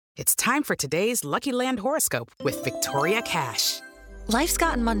It's time for today's Lucky Land horoscope with Victoria Cash. Life's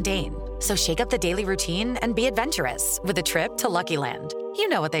gotten mundane, so shake up the daily routine and be adventurous with a trip to Lucky Land. You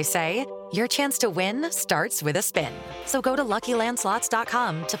know what they say, your chance to win starts with a spin. So go to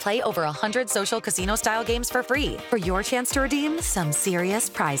LuckyLandSlots.com to play over 100 social casino-style games for free for your chance to redeem some serious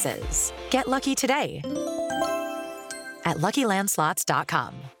prizes. Get lucky today at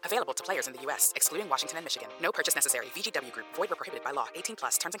LuckyLandSlots.com. Available to players in the U.S., excluding Washington and Michigan. No purchase necessary. VGW Group. Void where prohibited by law.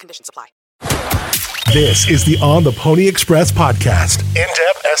 18+. Terms and conditions apply. This is the On the Pony Express podcast.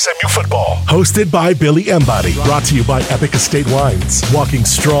 In-depth SMU football. Hosted by Billy Embody. Brought to you by Epic Estate Wines. Walking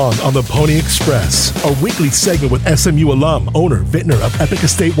strong on the Pony Express. A weekly segment with SMU alum, owner, vintner of Epic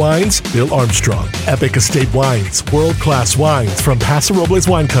Estate Wines, Bill Armstrong. Epic Estate Wines. World-class wines from Paso Robles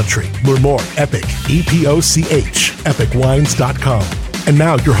wine country. Learn more. Epic. EPOCH. EpicWines.com. And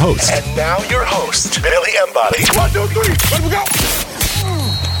now your host. Billy Embody. 1, 2, 3. Let me go.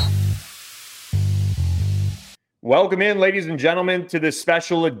 Welcome in, ladies and gentlemen, to this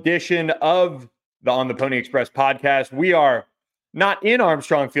special edition of the On the Pony Express podcast. We are not in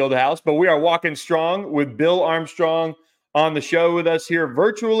Armstrong Fieldhouse, but we are walking strong with Bill Armstrong on the show with us here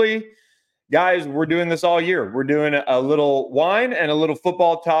virtually. Guys, we're doing this all year. We're doing a little wine and a little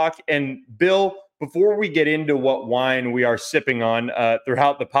football talk. And Bill, before we get into what wine we are sipping on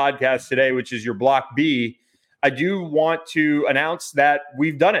throughout the podcast today, which is your Block B, I do want to announce that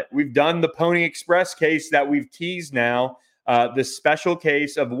we've done it. We've done the Pony Express case that we've teased now, this special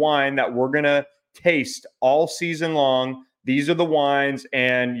case of wine that we're going to taste all season long. These are the wines,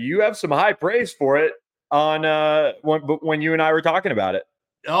 and you have some high praise for it on when you and I were talking about it.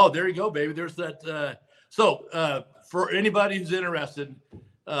 Oh, there you go, baby. There's that. So for anybody who's interested,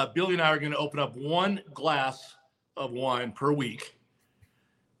 Billy and I are going to open up one glass of wine per week.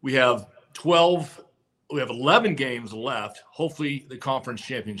 We have 11 games left, hopefully the conference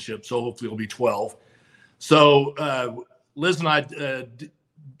championship, so hopefully it'll be 12. So Liz and I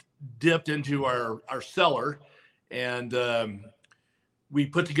dipped into our cellar, and we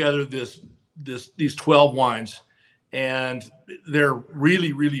put together these 12 wines, and they're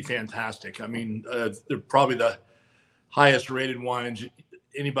really, really fantastic. I mean, they're probably the highest rated wines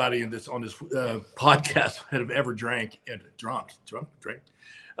anybody on this podcast have ever drank.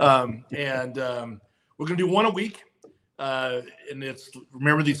 We're going to do one a week, and it's,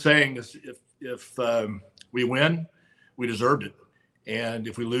 remember the saying is, if we win, we deserved it, and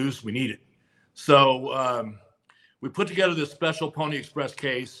if we lose, we need it. So we put together this special Pony Express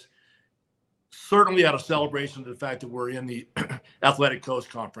case, certainly out of celebration of the fact that we're in the Athletic Coast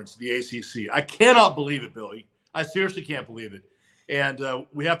Conference, the ACC. I cannot believe it, Billy. I seriously can't believe it. And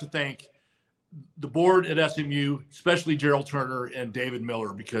we have to thank the board at SMU, especially Gerald Turner and David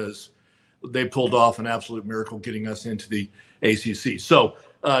Miller, because they pulled off an absolute miracle getting us into the ACC. So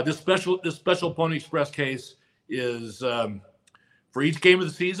this special Pony Express case is for each game of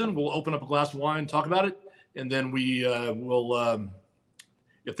the season. We'll open up a glass of wine and talk about it, and then we will.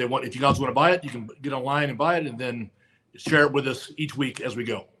 If you guys want to buy it, you can get online and buy it, and then share it with us each week as we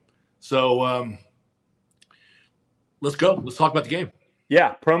go. So let's go. Let's talk about the game.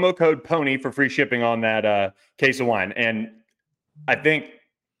 Yeah, promo code PONY for free shipping on that case of wine, and I think.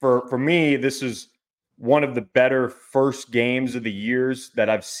 For me, this is one of the better first games of the years that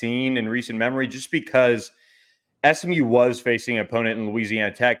I've seen in recent memory, just because SMU was facing an opponent in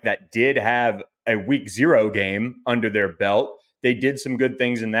Louisiana Tech that did have a week 0 game under their belt. They did some good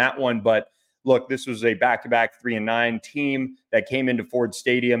things in that one, but look, this was a back-to-back 3-9 team that came into Ford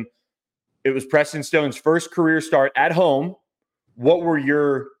Stadium. It was Preston Stone's first career start at home. What were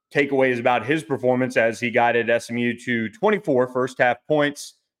your takeaways about his performance as he guided SMU to 24 first half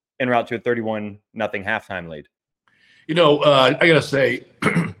points en route to a 31-0 halftime lead? I got to say,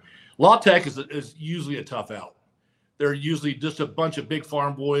 La Tech is usually a tough out. They're usually just a bunch of big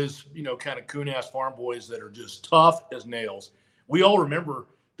farm boys, kind of coon-ass farm boys that are just tough as nails. We all remember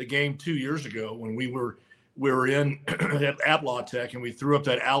the game 2 years ago when we were in at La Tech, and we threw up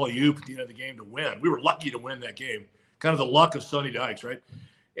that alley-oop at the end of the game to win. We were lucky to win that game. Kind of the luck of Sonny Dykes, right?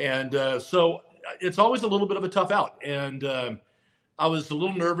 And so it's always a little bit of a tough out. And I was a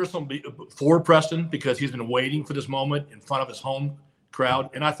little nervous for Preston because he's been waiting for this moment in front of his home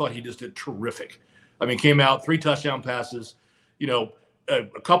crowd, and I thought he just did terrific. I mean, came out 3 touchdown passes, a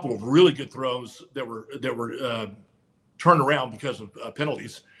couple of really good throws that were turned around because of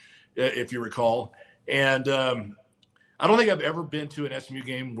penalties, if you recall. And I don't think I've ever been to an SMU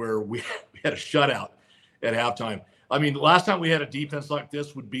game where we had a shutout at halftime. I mean, the last time we had a defense like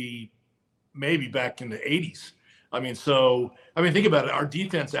this would be maybe back in the 80s. Think about it. Our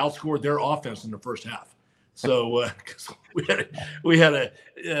defense outscored their offense in the first half. So 'cause we had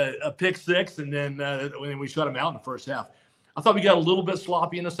a pick six, and then when we shut them out in the first half. I thought we got a little bit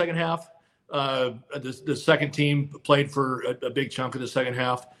sloppy in the second half. The second team played for a big chunk of the second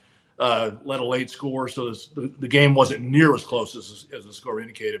half, let a late score, so the game wasn't near as close as the score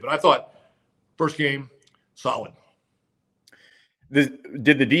indicated. But I thought first game solid.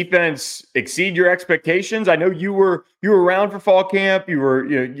 Did the defense exceed your expectations? I know you were around for fall camp.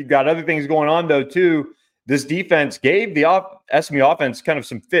 You got other things going on though too. This defense gave the SMU offense kind of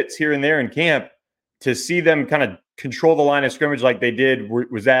some fits here and there in camp. To see them kind of control the line of scrimmage like they did,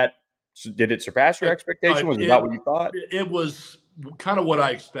 did it surpass your expectation? Was it about what you thought? It was kind of what I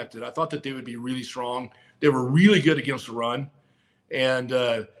expected. I thought that they would be really strong. They were really good against the run. And,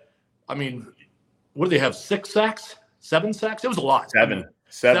 I mean, what do they have, 6 sacks? 7 sacks? It was a lot.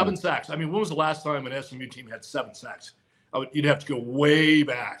 Seven sacks. I mean, when was the last time an SMU team had 7 sacks? You'd have to go way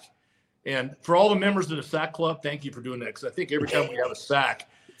back. And for all the members of the sack club, thank you for doing that, because I think every time we have a sack,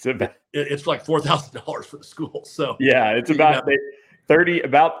 it's like $4,000 for the school. So yeah, it's about 30,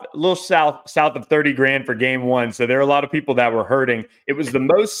 about a little south of 30 grand for game one. So there are a lot of people that were hurting. It was the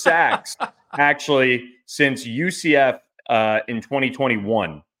most sacks actually since UCF in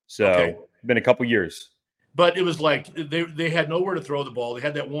 2021. So It's been a couple years. But it was like they had nowhere to throw the ball. They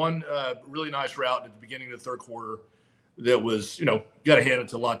had that one really nice route at the beginning of the third quarter that was, got to hand it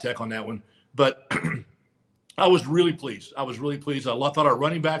to La Tech on that one. But I was really pleased. I thought our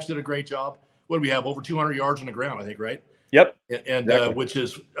running backs did a great job. What do we have? Over 200 yards on the ground, I think, right? Yep. And exactly. Which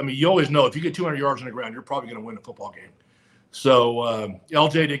is, I mean, you always know if you get 200 yards on the ground, you're probably going to win a football game. So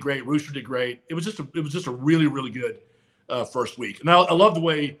LJ did great. Rooster did great. It was just a really, really good first week. And I love the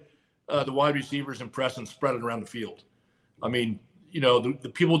way the wide receivers and Preston spread it around the field. I mean,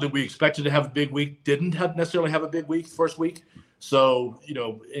 the people that we expected to have a big week didn't necessarily have a big week first week. So,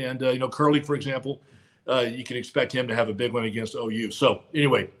 Curley, for example, you can expect him to have a big one against OU. So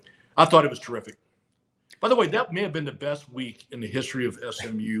anyway, I thought it was terrific. By the way, that may have been the best week in the history of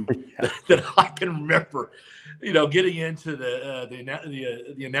SMU that I can remember. Getting into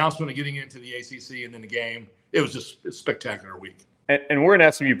the announcement of getting into the ACC and then the game, it was just a spectacular week. And we're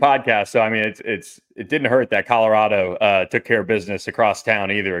an SMU podcast, so I mean, it didn't hurt that Colorado took care of business across town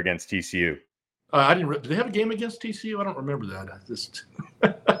either against TCU. Did they have a game against TCU? I don't remember that.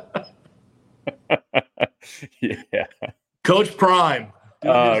 Yeah. Coach Prime.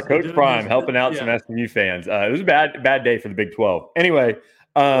 Coach Prime helping out some SMU fans. It was a bad day for the Big 12. Anyway,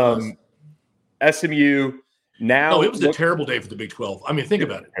 SMU now. No, it was a terrible day for the Big 12. I mean, think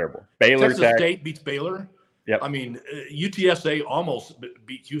about it. Terrible. Baylor Texas State beats Baylor. Yep. I mean, UTSA almost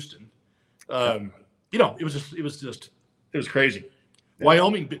beat Houston. It was crazy.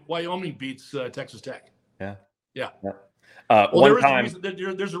 Yeah. Wyoming beats Texas Tech. Yeah.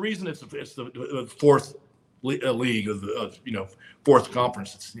 There's a reason it's the fourth league of fourth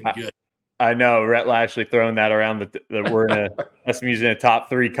conference. It's good. I know Rhett Lashley throwing that around that we're in SMU's in a top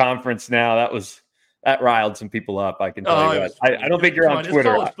 3 conference now. That riled some people up. I can tell you that. I don't think you're on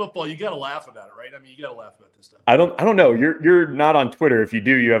Twitter. It's college football. You got to laugh about it, right? I mean, you got to laugh about this stuff. I don't know. You're not on Twitter. If you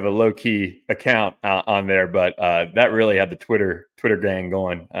do, you have a low key account on there. But that really had the Twitter gang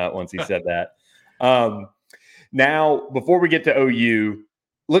going once he said that. Now, before we get to OU,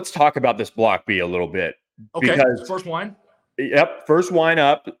 let's talk about this Block B a little bit. Okay. Because first wine. Yep, first wine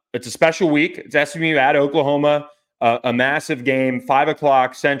up. It's a special week. It's SMU at Oklahoma. A massive game,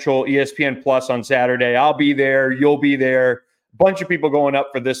 5:00 Central, ESPN Plus on Saturday. I'll be there. You'll be there. Bunch of people going up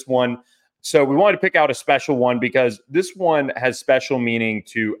for this one. So we wanted to pick out a special one because this one has special meaning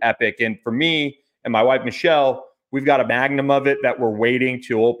to Epoch. And for me and my wife, Michelle, we've got a magnum of it that we're waiting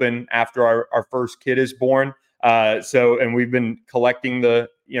to open after our first kid is born. And we've been collecting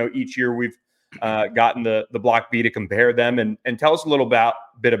each year we've gotten the Block B to compare them and tell us a little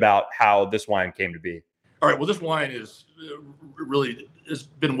bit about how this wine came to be. All right. Well, this wine is really has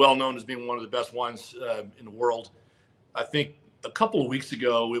been well known as being one of the best wines in the world. I think a couple of weeks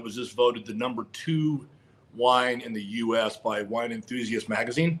ago, it was just voted the number 2 wine in the U.S. by Wine Enthusiast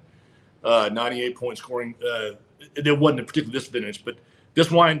magazine. 98-point scoring. It wasn't particularly this vintage, but this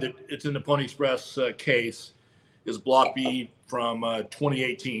wine that it's in the Pony Express case is Block B from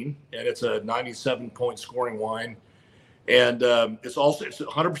 2018, and it's a 97-point scoring wine. And it's 100%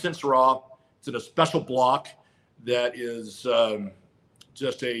 Syrah. It's in a special block that is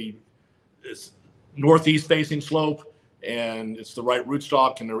just it's northeast-facing slope, and it's the right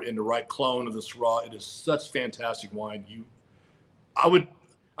rootstock and the right clone of the Syrah. It is such fantastic wine. I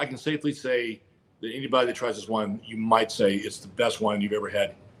can safely say that anybody that tries this wine, you might say it's the best wine you've ever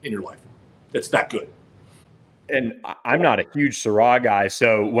had in your life. It's that good. And I'm not a huge Syrah guy,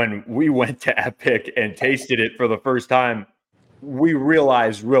 so when we went to Epic and tasted it for the first time, we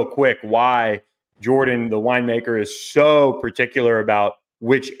realized real quick why Jordan, the winemaker, is so particular about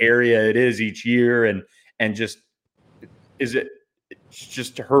which area it is each year, and just is it it's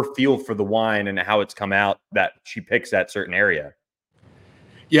just her feel for the wine and how it's come out that she picks that certain area.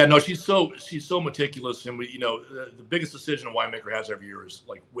 Yeah, no, she's so meticulous, and the biggest decision a winemaker has every year is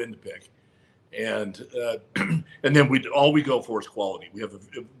like when to pick, and and then all we go for is quality. We have a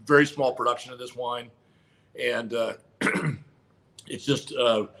very small production of this wine, and it's just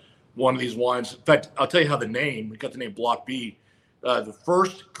one of these wines. In fact, I'll tell you how we got the name Block B. The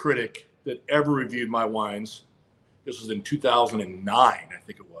first critic that ever reviewed my wines, this was in 2009, I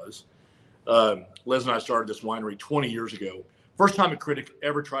think it was. Liz and I started this winery 20 years ago. First time a critic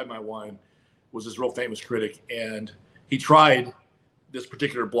ever tried my wine was this real famous critic, and he tried this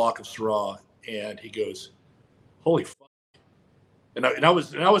particular block of Syrah, and he goes, "Holy fuck!" And I was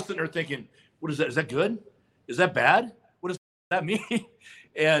sitting there thinking, "What is that? Is that good? Is that bad? What does that mean?"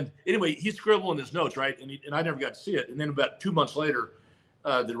 And anyway, he's scribbling his notes, right? And I never got to see it. And then about 2 months later,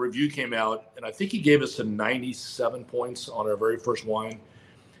 the review came out, and I think he gave us a 97 points on our very first wine.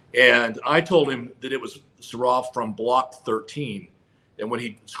 And I told him that it was Syrah from Block 13. And when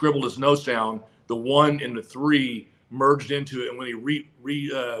he scribbled his notes down, the 1 and the 3 merged into it. And when he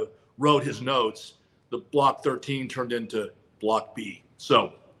wrote his notes, the Block 13 turned into Block B.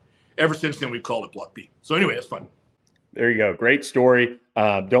 So ever since then, we've called it Block B. So anyway, that's fun. There you go. Great story.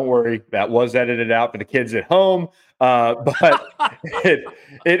 Don't worry, that was edited out for the kids at home. But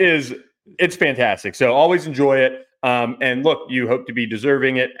it's fantastic. So always enjoy it. And look, you hope to be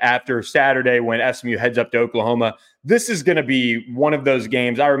deserving it after Saturday when SMU heads up to Oklahoma. This is going to be one of those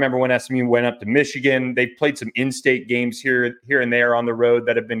games. I remember when SMU went up to Michigan. They've played some in-state games here and there on the road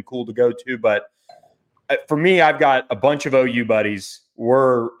that have been cool to go to. But for me, I've got a bunch of OU buddies.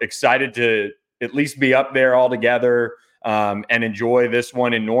 We're excited to at least be up there all together and enjoy this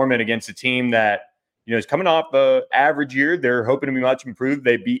one in Norman against a team that is coming off the average year. They're hoping to be much improved.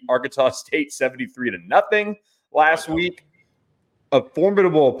 They beat Arkansas State 73-0 last week. A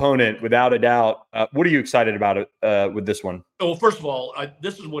formidable opponent, without a doubt. What are you excited about with this one? Well, first of all,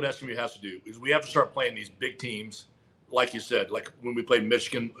 this is what SMU has to do, is we have to start playing these big teams, like you said, like when we played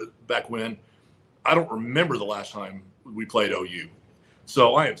Michigan back when. I don't remember the last time we played OU.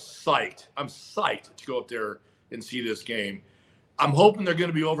 So I am psyched. I'm psyched to go up there and see this game. I'm hoping they're going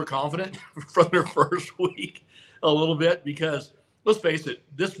to be overconfident from their first week a little bit, because let's face it,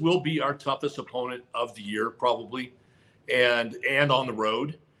 this will be our toughest opponent of the year probably, and on the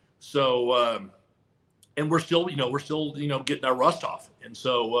road. So and we're still getting our rust off. And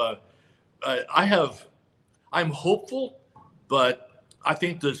so I'm hopeful, but I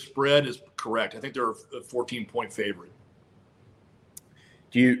think the spread is correct. I think they're a 14-point favorite.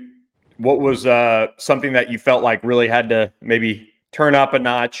 What was something that you felt like really had to maybe turn up a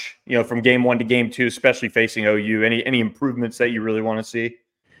notch, from game 1 to game 2, especially facing OU? Any improvements that you really want to see?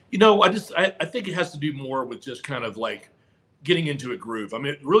 I think it has to do more with just kind of like getting into a groove. I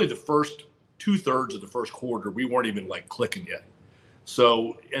mean, really the first 2/3 of the first quarter, we weren't even like clicking yet.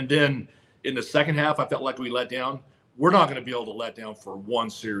 So, and then in the second half, I felt like we let down. We're not going to be able to let down for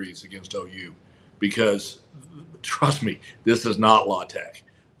one series against OU, because trust me, this is not La Tech.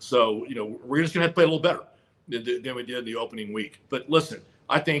 So, we're just going to have to play a little better than we did the opening week. But listen,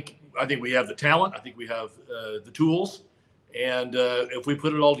 I think we have the talent. I think we have the tools. And if we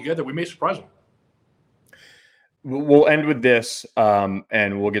put it all together, we may surprise them. We'll end with this,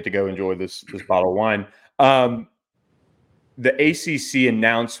 and we'll get to go enjoy this bottle of wine. The ACC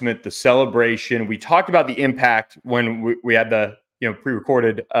announcement, the celebration, we talked about the impact when we had the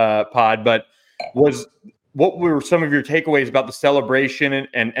pre-recorded pod, but what were some of your takeaways about the celebration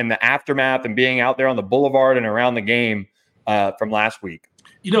and the aftermath and being out there on the boulevard and around the game from last week?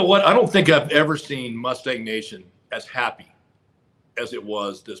 You know what? I don't think I've ever seen Mustang Nation as happy as it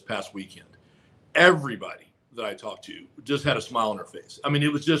was this past weekend. Everybody that I talked to just had a smile on their face. I mean,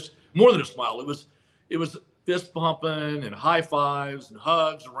 it was just more than a smile. It was fist pumping and high fives and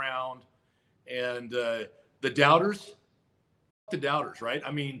hugs around. And the doubters, right?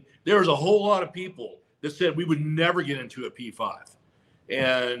 I mean, there was a whole lot of people that said we would never get into a P5.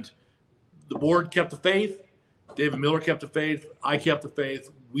 And the board kept the faith. David Miller kept the faith. I kept the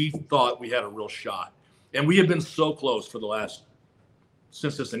faith. We thought we had a real shot. And we have been so close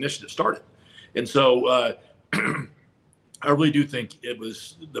since this initiative started. And so I really do think it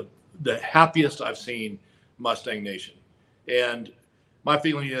was the happiest I've seen Mustang Nation. And my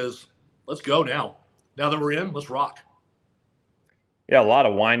feeling is, let's go now. Now that we're in, let's rock. Yeah, a lot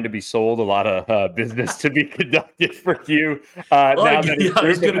of wine to be sold, a lot of business to be conducted for you.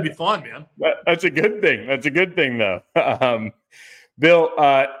 It's going to be fun, man. That's a good thing. That's a good thing, though.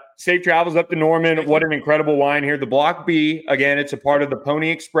 Bill, safe travels up to Norman. What an incredible wine here. The Block B, again, it's a part of the Pony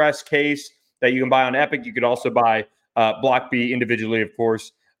Express case that you can buy on Epic. You could also buy Block B individually, of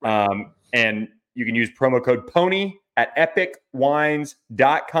course. And you can use promo code PONY at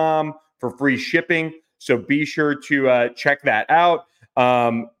epicwines.com for free shipping. So be sure to check that out.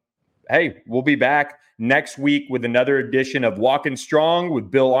 Hey, we'll be back next week with another edition of Walking Strong with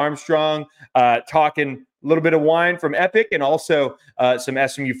Bill Armstrong, talking a little bit of wine from Epic and also some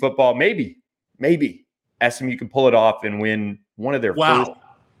SMU football. Maybe SMU can pull it off and win one of their first.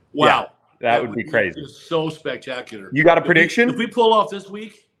 Wow. Yeah, that would be crazy. Just so spectacular. You got a prediction? If we pull off this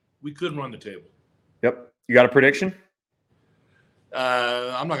week, we couldn't run the table. Yep. You got a prediction?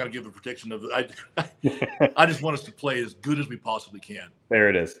 I'm not going to give a prediction of it. I just want us to play as good as we possibly can. There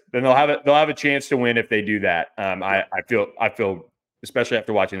it is. Then they'll have a chance to win if they do that. I feel, especially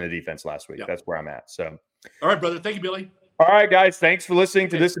after watching the defense last week. That's where I'm at. So, all right, brother. Thank you, Billy. All right, guys. Thanks for listening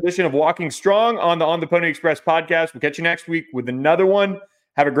to this edition of Walking Strong on the Pony Express podcast. We'll catch you next week with another one.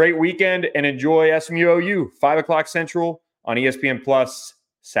 Have a great weekend and enjoy SMU OU 5:00 Central on ESPN Plus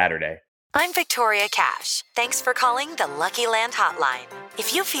Saturday. I'm Victoria Cash. Thanks for calling the Lucky Land Hotline.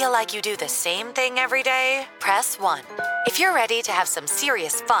 If you feel like you do the same thing every day, press 1. If you're ready to have some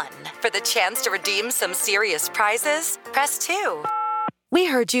serious fun for the chance to redeem some serious prizes, press 2. We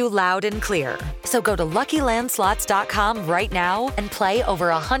heard you loud and clear. So go to LuckyLandSlots.com right now and play over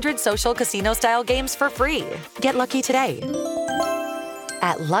 100 social casino-style games for free. Get lucky today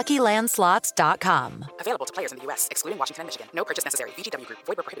at LuckyLandSlots.com. Available to players in the U.S., excluding Washington and Michigan. No purchase necessary. VGW Group.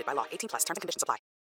 Void where prohibited by law. 18+. Terms and conditions apply.